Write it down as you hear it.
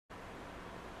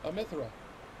Amithra,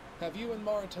 have you and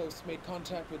Maritos made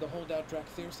contact with the holdout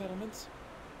Drakthir settlements?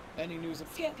 Any news of...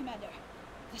 Fear, Commander.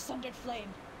 The Sundered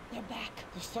Flame. They're back.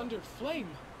 The Sundered Flame?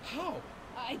 How?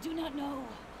 I do not know.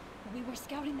 We were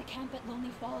scouting the camp at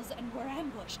Lonely Falls and were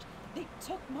ambushed. They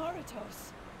took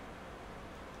Maritos.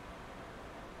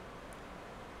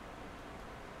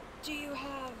 Do you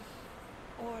have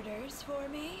orders for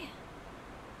me?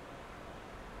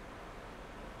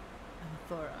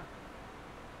 Thora.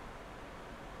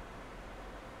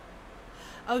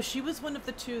 Oh, she was one of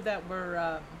the two that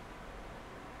were,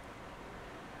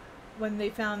 when they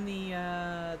found the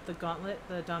gauntlet,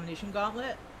 the domination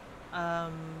gauntlet,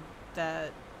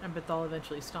 that Emberthal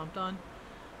eventually stomped on.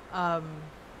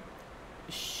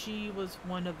 She was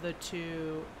one of the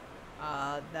two,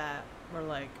 that were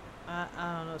like, I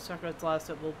don't know, Sakura's lost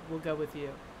it, we'll go with you.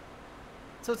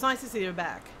 So it's nice to see her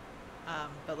back.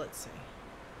 But let's see.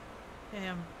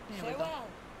 Here we go.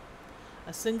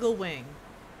 A single wing.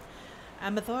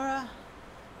 Amithora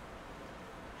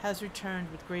has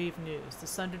returned with grave news. The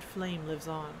Sundered Flame lives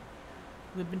on.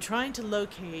 We've been trying to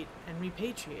locate and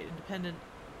repatriate independent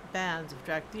bands of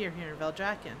Drakthir here in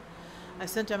Valdrakken. I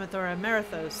sent Amithora and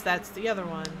Maritos, that's the other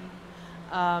one,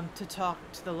 to talk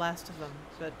to the last of them.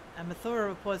 But Amithora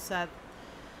reports that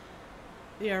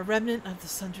they are a remnant of the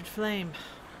Sundered Flame,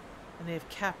 and they have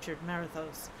captured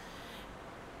Maritos.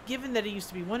 Given that he used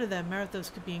to be one of them,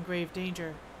 Maritos could be in grave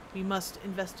danger. We must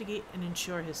investigate and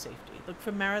ensure his safety. Look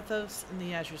for Maritos in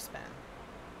the Azure Span.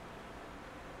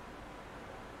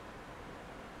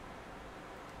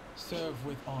 Serve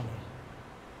with honor.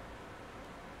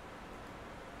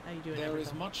 How you doing, There Emberthal?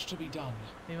 is much to be done.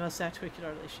 We must act quickly in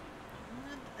our relation.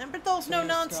 Emberthal's no Fair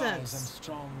nonsense. skies and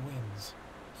strong winds.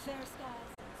 Fair skies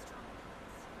and strong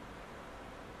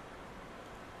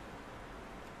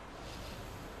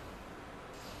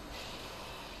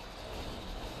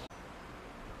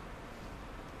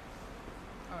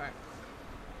Alright.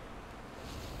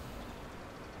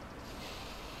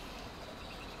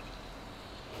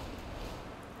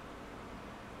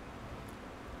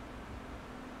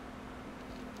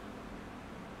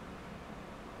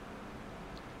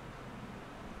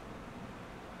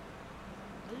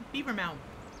 Beaver mound.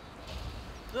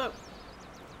 Look.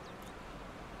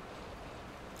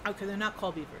 Okay, they're not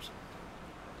called beavers.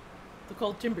 They're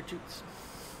called timber toots.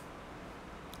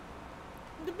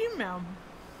 The beaver mound.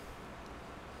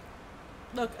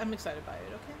 Look, I'm excited by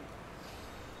it,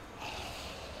 okay?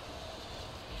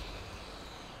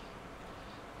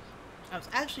 I was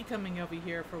actually coming over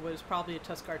here for what is probably a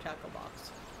Tuskar tackle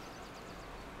box.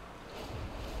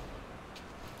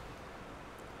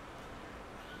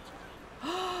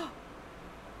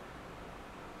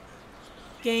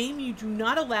 Game, you do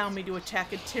not allow me to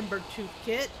attack a timber tooth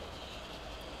kit.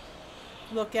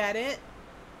 Look at it.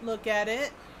 Look at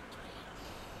it.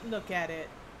 Look at it.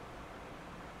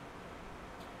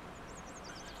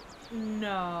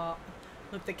 No.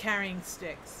 Look, they're carrying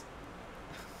sticks.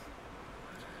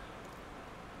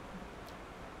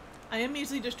 I am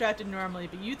easily distracted normally,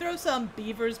 but you throw some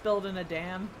beavers building a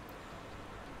dam.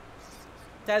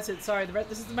 That's it. Sorry.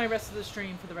 This is my rest of the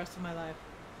stream for the rest of my life.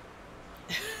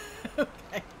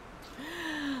 Okay.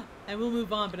 I will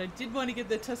move on, but I did want to get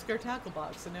the Tuskar tackle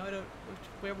box, so now I don't...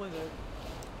 Where was it?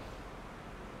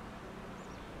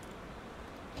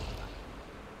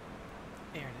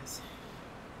 There it is.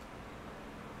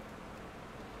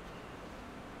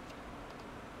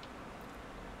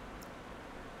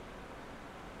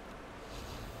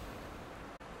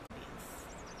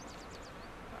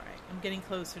 Alright, I'm getting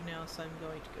closer now, so I'm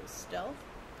going to go stealth.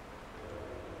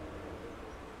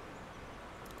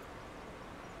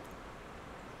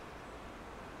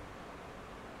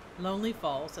 Lonely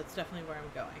Falls, that's definitely where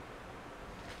I'm going.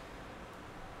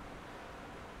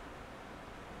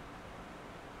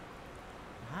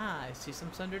 Ah, I see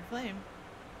some Sundered Flame.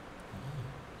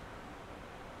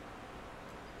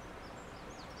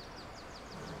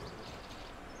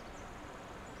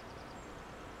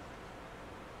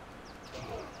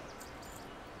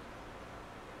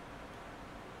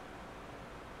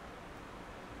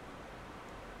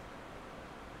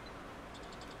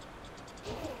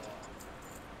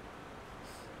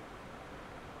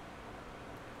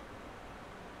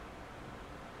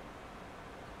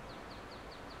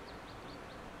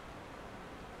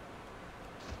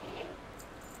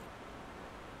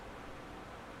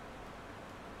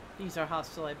 These are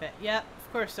hostile, I bet. Yeah,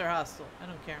 of course they're hostile. I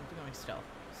don't care. I'm going stealth.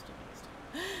 Still going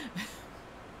stealth.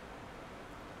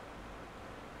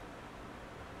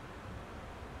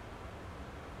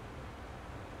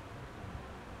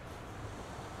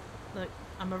 Look,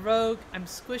 I'm a rogue. I'm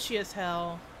squishy as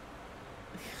hell.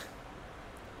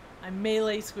 I'm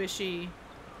melee squishy.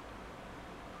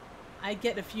 I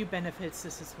get a few benefits.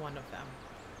 This is one of them.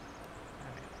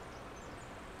 Alright.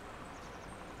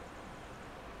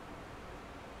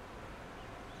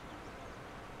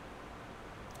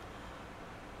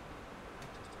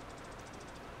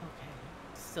 Okay.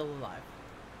 Still alive.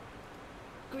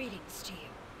 Greetings to you.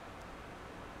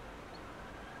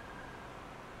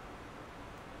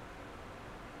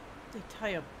 They tie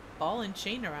a ball and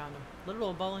chain around him.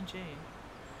 Literal ball and chain.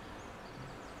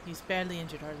 He's badly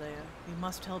injured, Arlea. We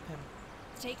must help him.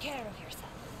 Take care of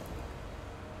yourself.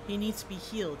 He needs to be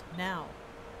healed, now.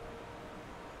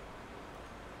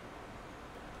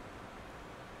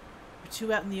 We're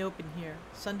too out in the open here.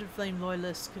 Sundered Flame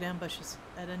loyalists could ambush us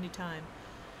at any time.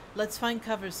 Let's find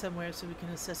cover somewhere so we can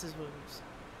assess his wounds.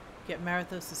 Get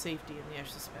Marathos to safety in the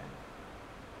Ashes Span.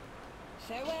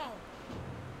 Farewell.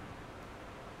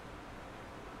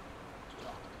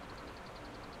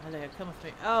 Arlea, come with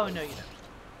me. Oh, no, you don't.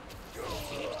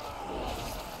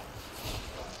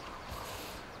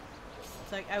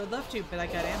 It's like, I would love to, but I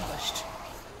got ambushed.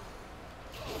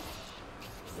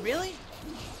 Really?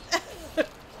 You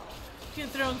can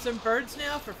throw in some birds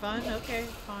now for fun? Okay,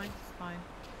 fine, fine.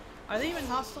 Are they even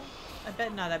hostile? I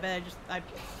bet not. I bet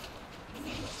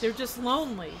they're just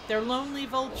lonely. They're lonely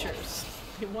vultures.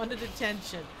 They wanted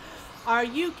attention. Are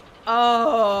you...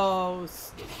 Oh...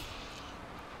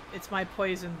 It's my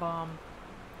poison bomb.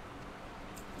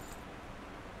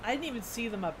 I didn't even see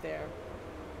them up there.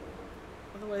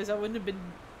 Otherwise, I wouldn't have been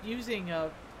using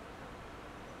that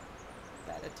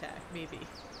attack. Maybe.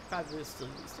 Probably would have still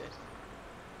used it.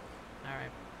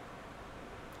 Alright.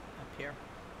 Up here.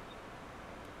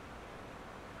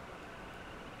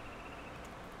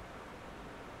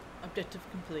 Objective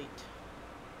complete.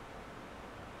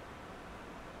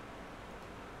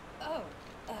 Oh,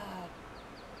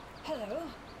 hello.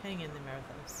 Hang in the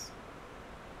Marathos.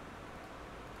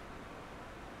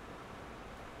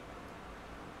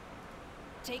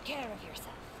 Take care of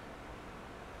yourself.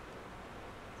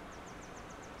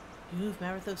 You moved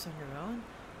Marathos on your own?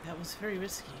 That was very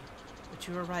risky. But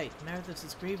you were right. Marathos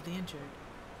is gravely injured.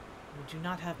 We do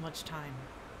not have much time.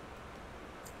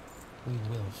 We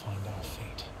will find our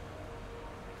fate.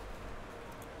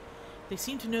 They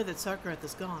seem to know that Sarkarath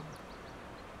is gone.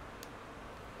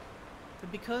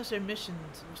 But because their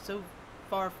missions were so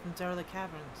far from Zarla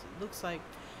Caverns, it looks like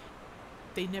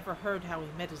they never heard how he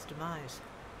met his demise.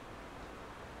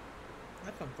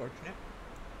 That's unfortunate.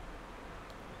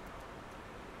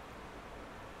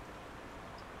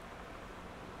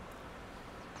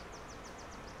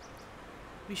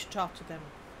 We should talk to them.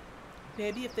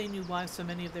 Maybe if they knew why so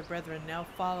many of their brethren now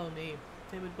follow me,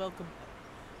 they would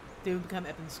become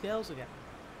Ebon Scales again.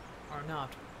 Or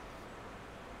not.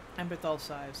 Emberthal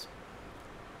sighs.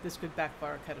 This could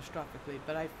backfire catastrophically,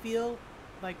 but I feel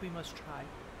like we must try.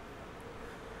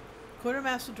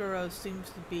 Quartermaster Duros seems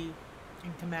to be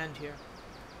in command here.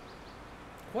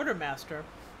 Quartermaster?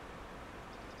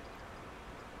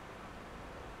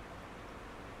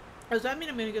 Does that mean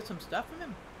I'm gonna get some stuff from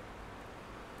him?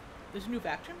 This new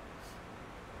faction?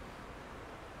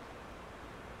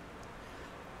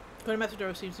 Quartermaster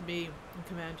Duros seems to be in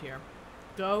command here.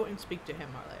 Go and speak to him,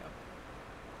 Arleo.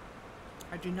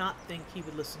 I do not think he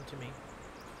would listen to me.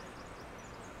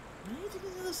 Why do you think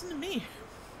he's gonna listen to me?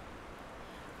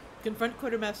 Confront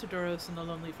Quartermaster Duros in the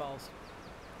Lonely Falls.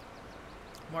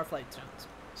 More flight stones.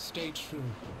 Stay true.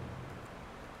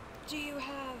 Do you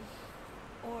have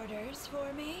orders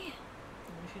for me?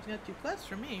 Well, she's got 2 quests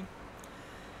for me.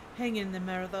 Hang in the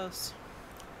Marathos.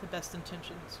 The best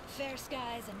intentions. Fair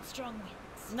skies and strong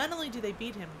winds. Not only do they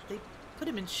beat him, they put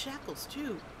him in shackles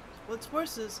too. What's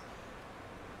worse is,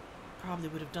 probably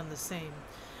would have done the same.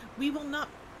 We will not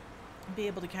be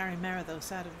able to carry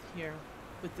Marathos out of here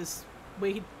with this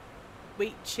weight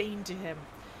chained to him.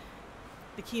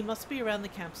 The key must be around the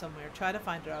camp somewhere. Try to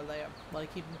find it, Arlea, while I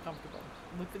keep him comfortable.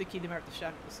 Look for the key to Marathos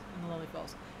shackles in the Lonely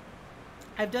Falls.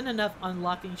 I've done enough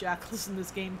unlocking shackles in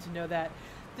this game to know that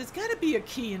there's got to be a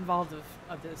key involved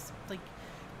of this. Like,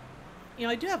 you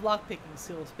know, I do have lockpicking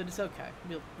skills, but it's okay.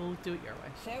 We'll do it your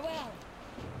way. Farewell.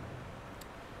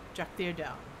 Drakthir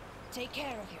down. Take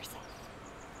care of yourself.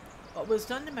 What was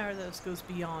done to Marathos goes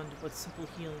beyond what simple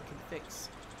healing can fix.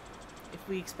 If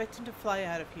we expect him to fly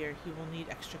out of here, he will need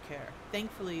extra care.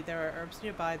 Thankfully, there are herbs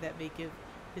nearby that may give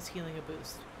his healing a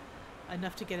boost.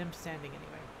 Enough to get him standing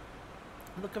anyway.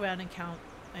 Look around and count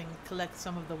and collect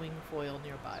some of the wing foil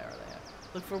nearby, Arlea.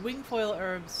 Look for wing foil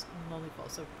herbs in Lonely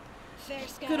Falls. So Fair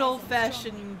skies good and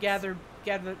old-fashioned strong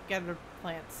winds. gather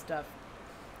plant stuff.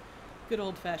 Good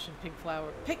old-fashioned pick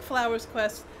flowers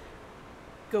quest.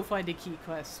 Go find a key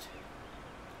quest.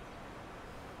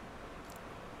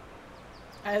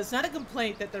 It's not a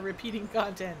complaint that they're repeating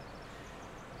content.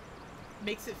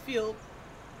 makes it feel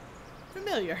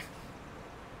familiar.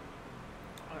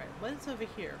 Alright, what is over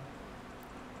here?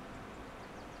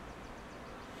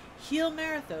 Heal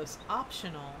Marathos,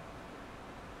 optional.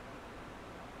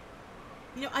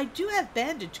 You know, I do have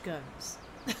bandage guns.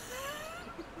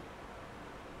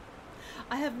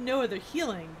 I have no other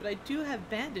healing, but I do have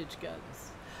bandage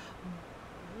guns.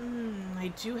 I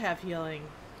do have healing.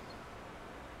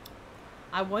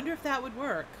 I wonder if that would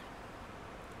work.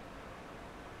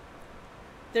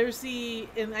 There's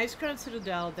in Ice Crown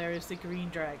Citadel, there is the Green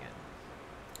Dragon.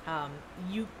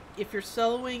 If you're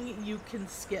soloing, you can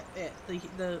skip it.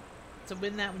 To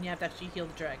win that one, you have to actually heal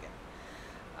the dragon.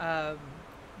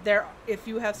 If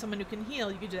you have someone who can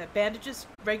heal, you can do that.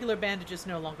 Regular bandages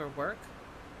no longer work.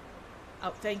 Oh,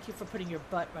 thank you for putting your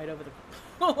butt right over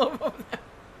all over that.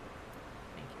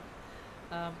 Thank you.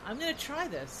 I'm gonna try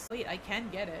this. Wait, I can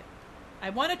get it. I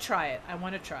want to try it. I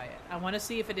want to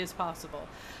see if it is possible.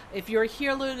 If you're a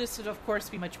healer, this would of course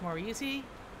be much more easy.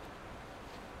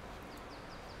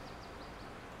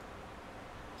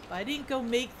 But I didn't go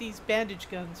make these bandage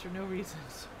guns for no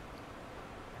reasons.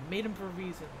 I made them for a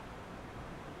reason.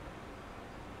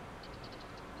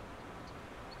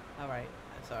 Alright.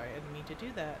 Sorry, I didn't mean to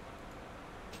do that.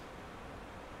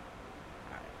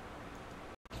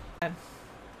 Alright.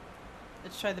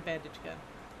 Let's try the bandage gun.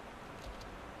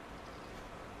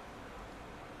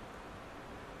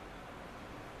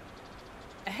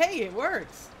 Hey, it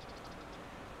works!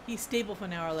 He's stable for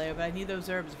an hour later, but I need those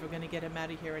herbs if we're going to get him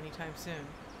out of here anytime soon.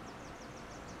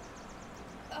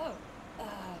 Oh,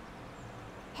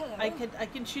 hello. I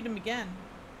can shoot him again.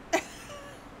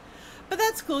 But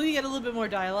that's cool, you get a little bit more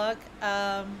dialogue.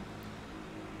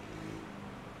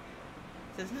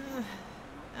 Says,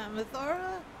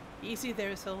 Mathora? Easy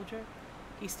there, soldier.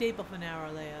 He's stable for an hour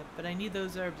later, but I need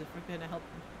those herbs if we're going to help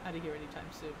him out of here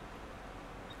anytime soon.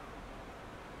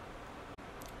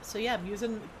 So yeah, I'm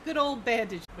using good old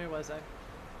bandage. Where was I?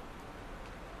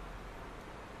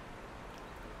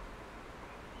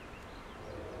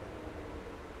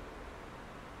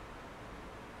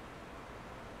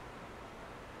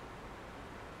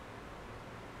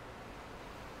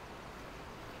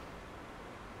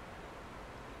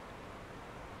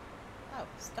 Oh,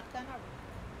 stuck on a rock.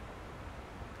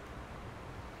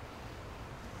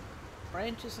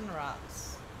 Branches and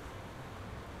rocks.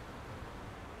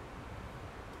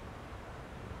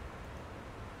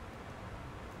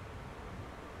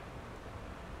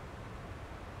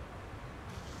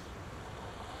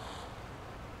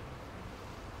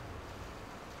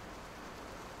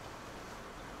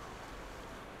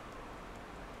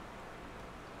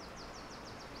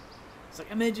 It's like,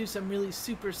 I'm gonna do some really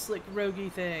super slick roguey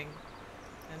thing,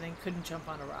 and then couldn't jump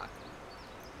on a rock.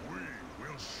 We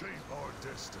will shape our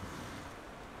destiny.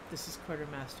 This is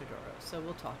Quartermaster Doro, so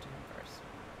we'll talk to him first.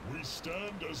 We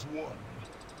stand as one.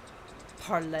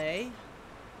 Parley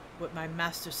with my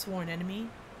master sworn enemy?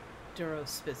 Duro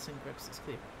spits and grips his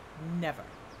cleaver. Never.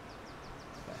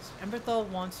 Quest. Emberthal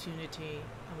wants unity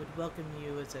and would welcome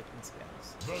you as it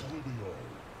scales. That will be all.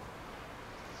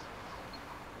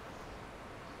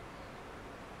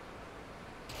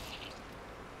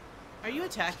 Are you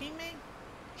attacking me?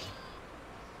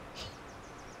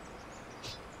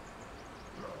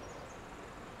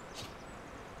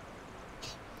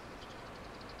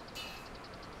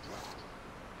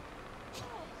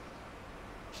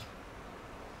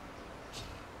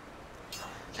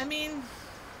 I mean...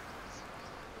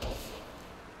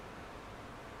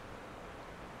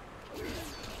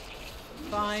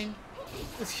 Fine.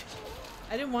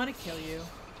 I didn't want to kill you.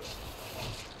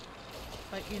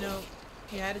 But, you know,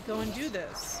 you had to go and do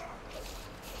this.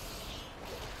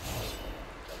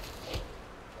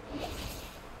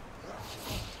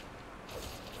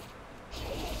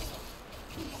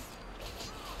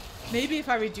 Maybe if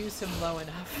I reduce him low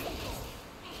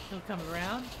enough, he'll come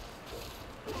around.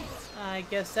 I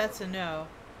guess that's a no.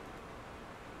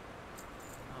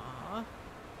 Aww.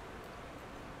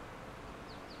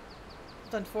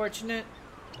 It's unfortunate.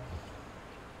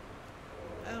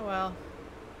 Oh well.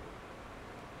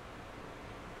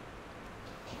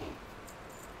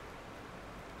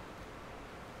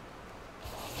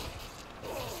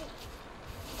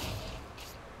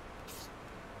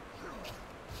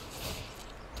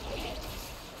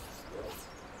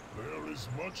 There is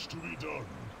much to be done.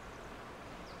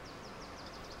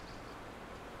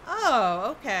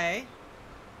 Oh, okay.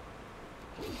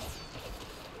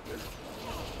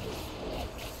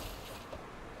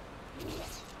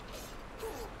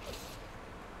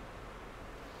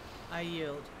 I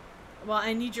yield. Well,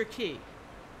 I need your key.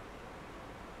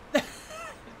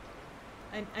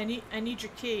 I need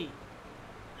your key.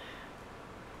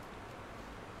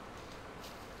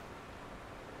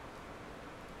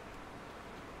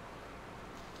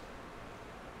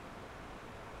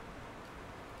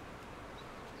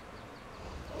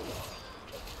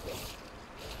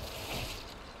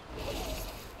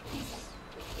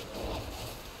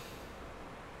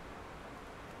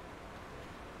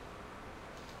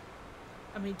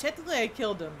 mean, technically I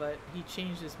killed him, but he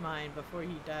changed his mind before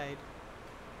he died.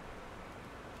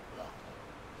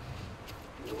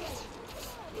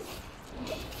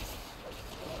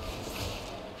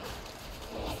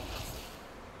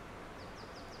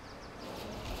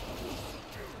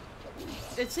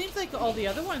 It seems like all the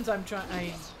other ones I'm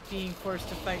being forced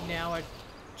to fight now are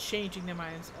changing their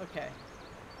minds. Okay.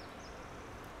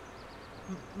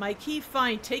 My key,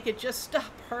 fine, take it, just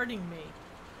stop hurting me.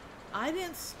 I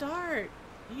didn't start.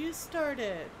 You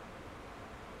started.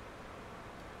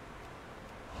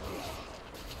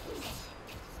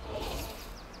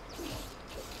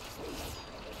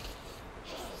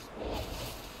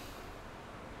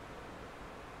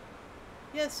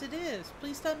 Yes, it is.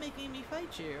 Please stop making me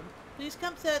fight you. Please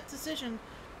come to that decision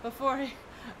before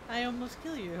I almost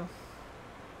kill you.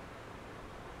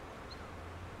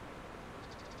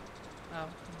 Oh.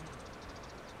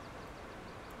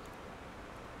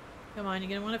 Come on, you're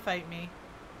gonna want to fight me.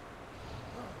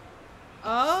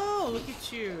 Oh, look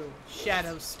at you.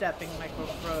 Shadow stepping Micro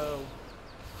Pro.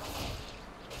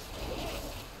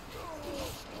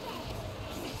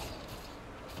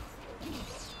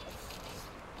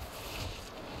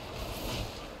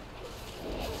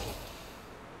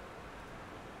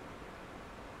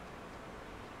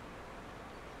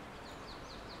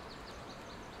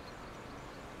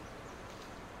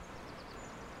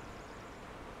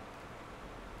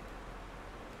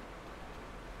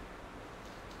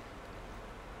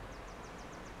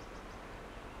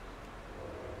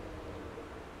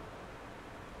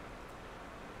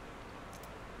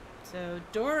 So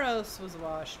Doros was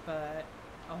washed, but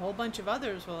a whole bunch of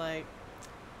others were like,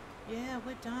 yeah,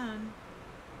 we're done.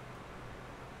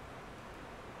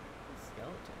 A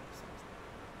skeleton or something.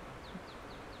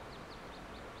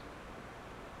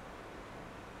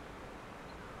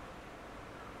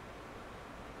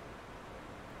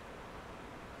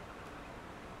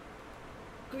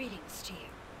 Greetings to you.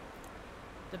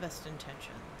 The best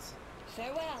intentions.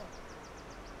 Farewell.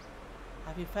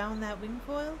 Have you found that wing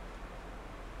foil?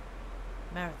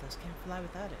 Marathos can't fly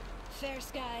without it. Fair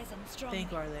skies and strong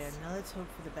Thank our winds. Lord. Now let's hope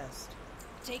for the best.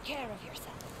 Take care of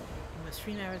yourself. We must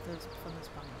free Marathos from his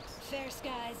bonds. Fair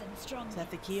skies and strong Is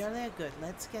that the key, Arlea? Good.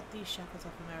 Let's get these shackles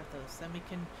off of Marathos. Then we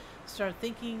can start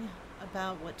thinking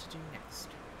about what to do next.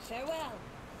 Farewell.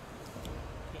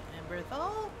 Okay,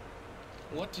 Emberthal?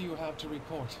 What do you have to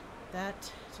report?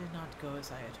 That did not go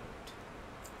as I had hoped.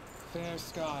 Fair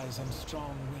skies and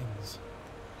strong winds.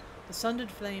 The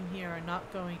Sundered Flame here are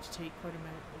not going to take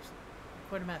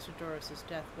Quartermaster Doros'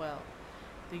 death well.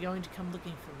 They're going to come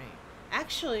looking for me.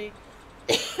 Actually,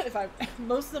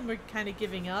 most of them were kind of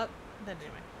giving up. But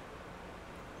anyway.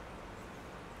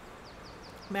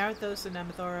 Marathos and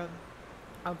Amethora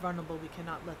are vulnerable. We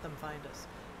cannot let them find us.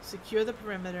 Secure the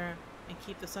perimeter and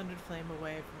keep the Sundered Flame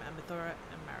away from Amethora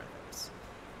and Marathos.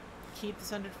 Keep the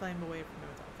Sundered Flame away from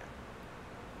Amethora.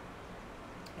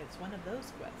 Okay. It's one of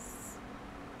those quests.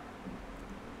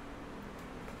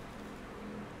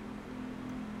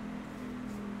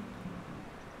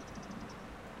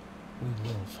 We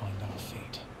will find our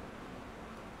fate.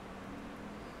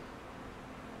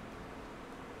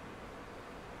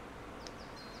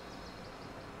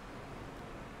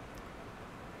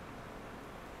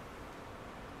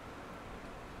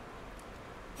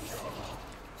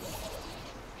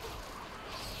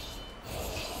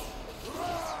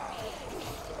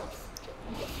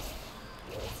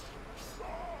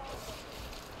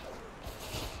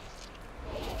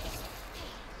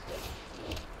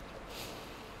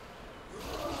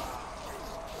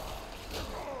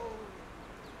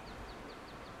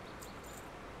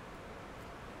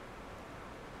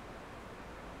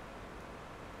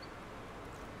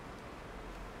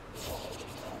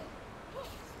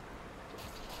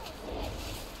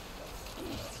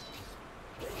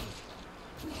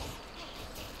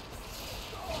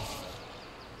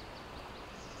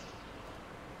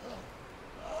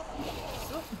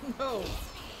 No.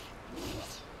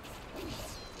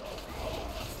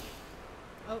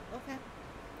 Oh, okay.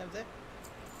 That was it.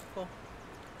 Cool.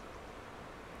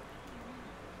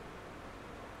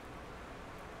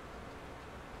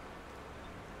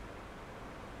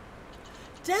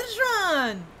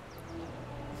 Desron!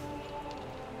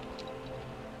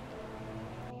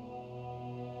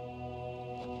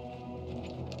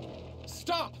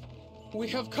 Stop! We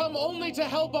have come only to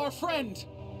help our friend!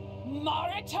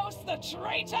 Maritos the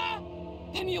traitor?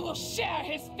 Then you will share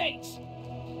his fate!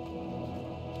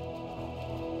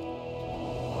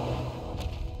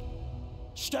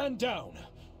 Stand down.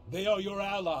 They are your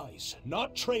allies,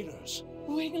 not traitors.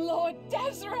 Wing Lord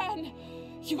Desran!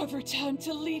 You have returned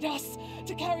to lead us,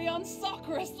 to carry on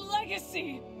Sakura's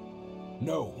legacy!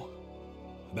 No.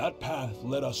 That path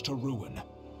led us to ruin.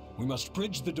 We must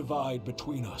bridge the divide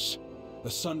between us.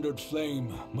 The Sundered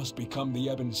Flame must become the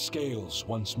ebon scales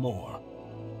once more.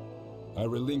 I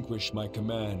relinquish my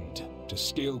command to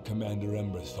Scale Commander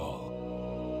Emberthal.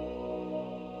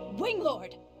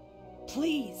 Winglord!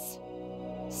 Please,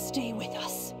 stay with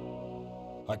us.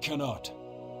 I cannot.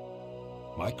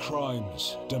 My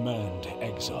crimes demand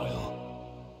exile.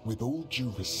 With all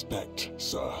due respect,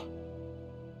 sir,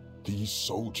 these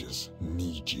soldiers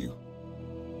need you.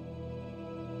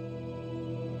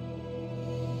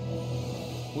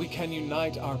 We can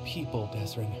unite our people,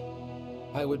 Desrin.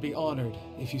 I would be honored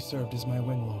if you served as my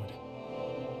winglord.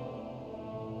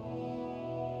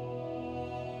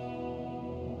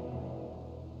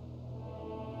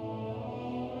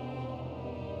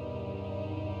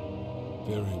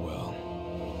 Very well.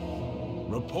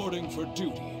 Reporting for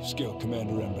duty, Scale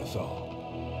Commander Emberthal.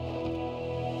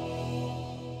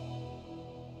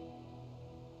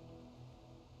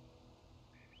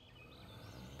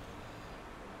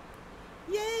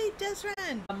 Yay,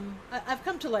 Desrin! I've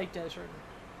come to like Desrin,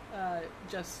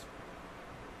 just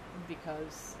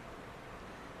because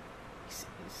he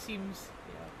seems,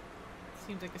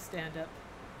 seems like a stand-up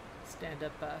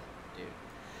dude.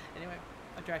 Anyway,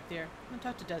 Valdrakken, I'm gonna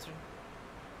talk to Desrin.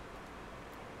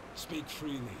 Speak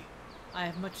freely. I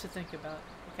have much to think about.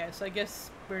 Okay, so I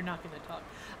guess we're not gonna talk.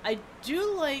 I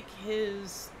do like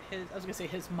his I was gonna say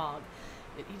his mog.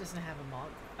 He doesn't have a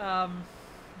mog.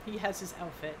 He has his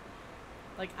outfit.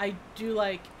 Like I do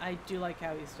like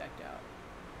how he's decked out.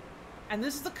 And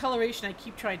this is the coloration I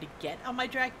keep trying to get on my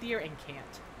Valdrakken and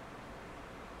can't.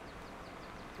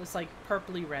 It's like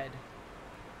purpley red.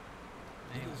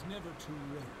 Anyway. It is never too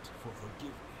late for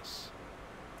forgiveness.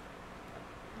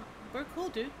 We're cool,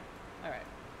 dude. Alright.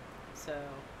 So,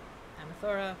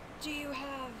 Amathora. Do you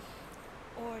have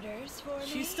orders for me?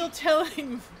 She's still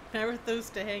telling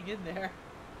Marathos to hang in there.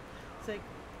 It's like,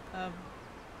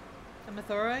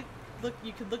 Amathora, look,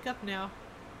 you can look up now.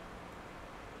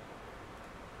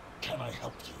 Can I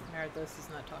help you? Marathos is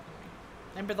not talking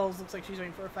to me. Emberthal looks like she's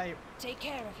waiting for a fight. Take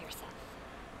care of yourself.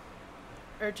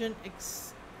 Urgent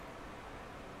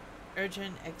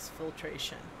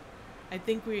exfiltration. I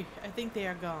think they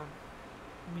are gone.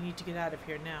 We need to get out of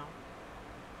here now.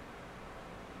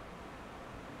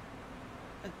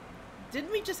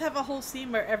 Didn't we just have a whole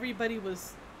scene where everybody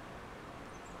was...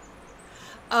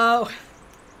 Oh.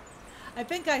 I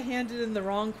think I handed in the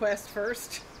wrong quest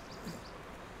first.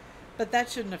 But that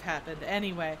shouldn't have happened.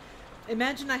 Anyway,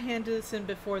 imagine I handed this in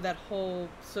before that whole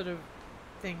sort of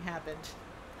thing happened.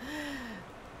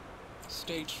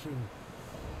 Stay true.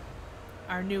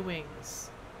 Our new wings.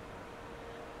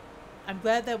 I'm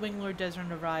glad that Winglord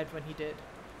Desrin arrived when he did.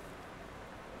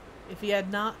 If he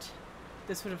had not,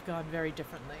 this would have gone very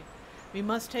differently. We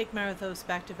must take Marathos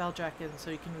back to Valdrakken so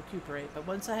he can recuperate, but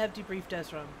once I have debriefed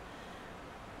Desrin,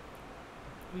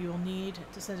 we will need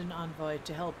to send an envoy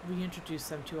to help reintroduce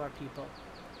them to our people.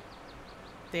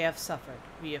 They have suffered.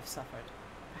 We have suffered.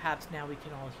 Perhaps now we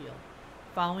can all heal.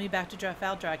 Follow me back to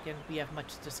Valdrakken. We have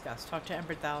much to discuss. Talk to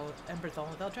Emberthal and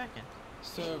Valdrakken.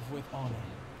 Serve with honor.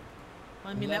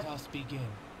 I mean, let us begin.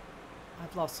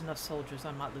 I've lost enough soldiers.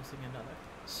 I'm not losing another.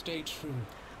 Stay true.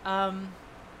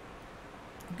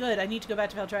 Good. I need to go back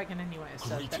to Valdrakken anyway,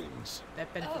 so Greetings.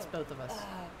 that benefits both of us.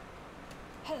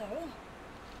 Hello.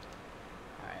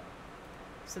 Alright.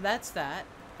 So that's that.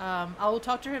 I will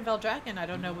talk to her in Valdrakken. I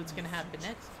don't know what's going to happen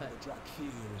next, but... The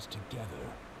Valdrakken is together.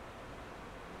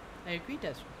 I agree,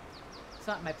 Desrin. It's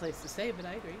not my place to say, but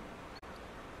I agree.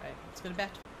 Alright, let's go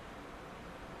back to...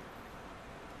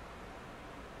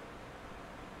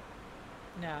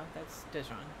 No, that's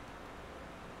Desrin.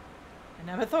 And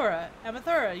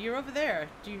Amathora, you're over there.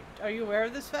 Are you aware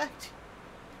of this fact?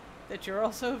 That you're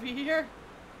also over here?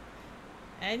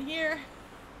 And here?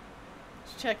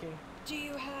 Just checking. Do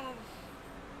you have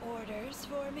orders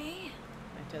for me?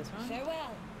 Right, Desrin.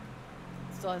 Farewell.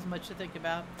 Still has much to think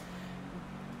about.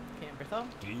 Okay, Emberthal.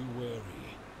 Be wary.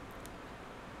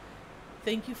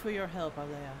 Thank you for your help,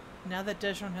 Alea. Now that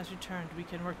Desrin has returned, we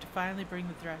can work to finally bring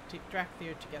the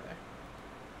Valdrakken together.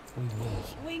 We will.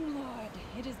 Winglord,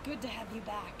 it is good to have you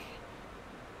back.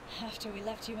 After we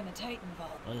left you in the Titan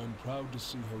Vault. I am proud to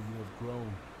see how you have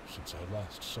grown since I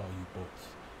last saw you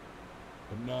both.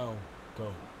 But now,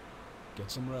 go. Get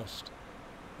some rest.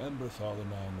 Emberthal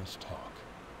and I must talk.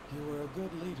 You were a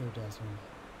good leader, Desrin.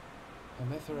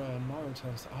 Amethera and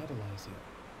Marathos idolize you.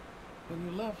 When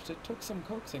you left, it took some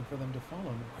coaxing for them to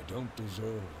follow me. I don't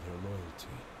deserve their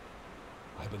loyalty.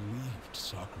 I believed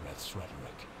Sarkareth's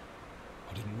rhetoric.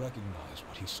 I didn't recognize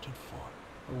what he stood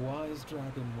for. A wise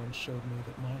dragon once showed me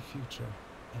that my future,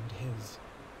 and his,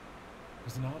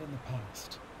 was not in the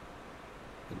past.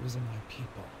 It was in my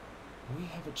people. We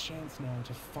have a chance now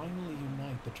to finally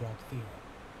unite the Drakthir.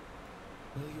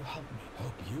 Will you help me?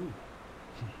 Help you?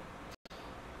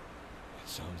 It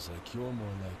sounds like you're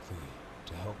more likely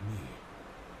to help me.